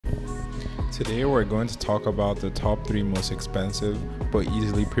Today we're going to talk about the top 3 most expensive but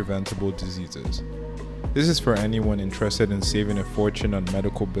easily preventable diseases. This is for anyone interested in saving a fortune on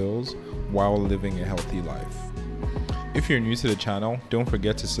medical bills while living a healthy life. If you're new to the channel, don't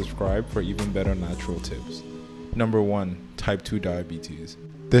forget to subscribe for even better natural tips. Number 1. Type 2 diabetes.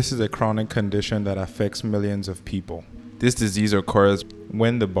 This is a chronic condition that affects millions of people. This disease occurs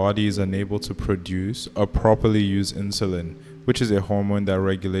when the body is unable to produce or properly use insulin, which is a hormone that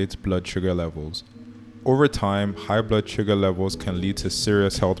regulates blood sugar levels. Over time, high blood sugar levels can lead to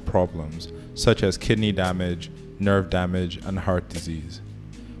serious health problems, such as kidney damage, nerve damage, and heart disease.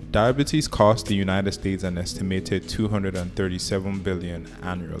 Diabetes costs the United States an estimated $237 billion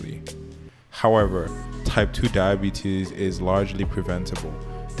annually. However, type 2 diabetes is largely preventable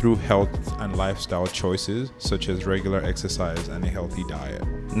through health and lifestyle choices such as regular exercise and a healthy diet.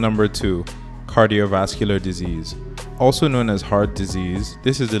 Number 2. Cardiovascular disease. Also known as heart disease,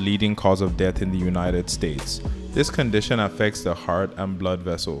 this is the leading cause of death in the United States. This condition affects the heart and blood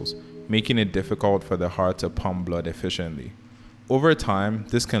vessels, making it difficult for the heart to pump blood efficiently. Over time,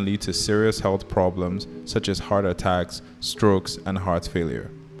 this can lead to serious health problems such as heart attacks, strokes, and heart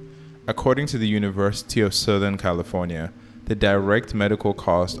failure. According to the University of Southern California, the direct medical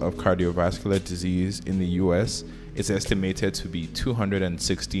cost of cardiovascular disease in the US is estimated to be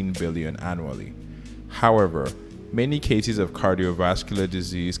 $216 billion annually. However, many cases of cardiovascular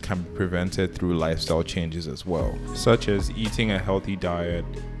disease can be prevented through lifestyle changes as well, such as eating a healthy diet,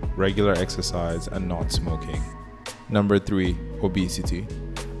 regular exercise, and not smoking. Number 3. Obesity.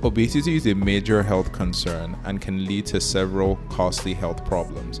 Obesity is a major health concern and can lead to several costly health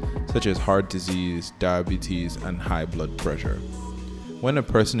problems, such as heart disease, diabetes, and high blood pressure. When a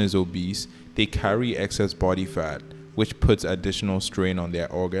person is obese, they carry excess body fat, which puts additional strain on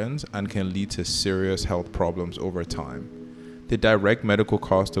their organs and can lead to serious health problems over time. The direct medical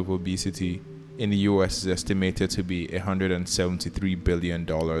cost of obesity in the US is estimated to be $173 billion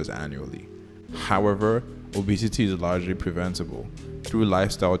annually. However, obesity is largely preventable through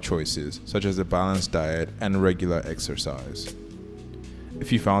lifestyle choices such as a balanced diet and regular exercise.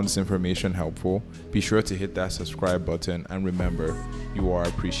 If you found this information helpful, be sure to hit that subscribe button and remember, you are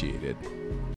appreciated.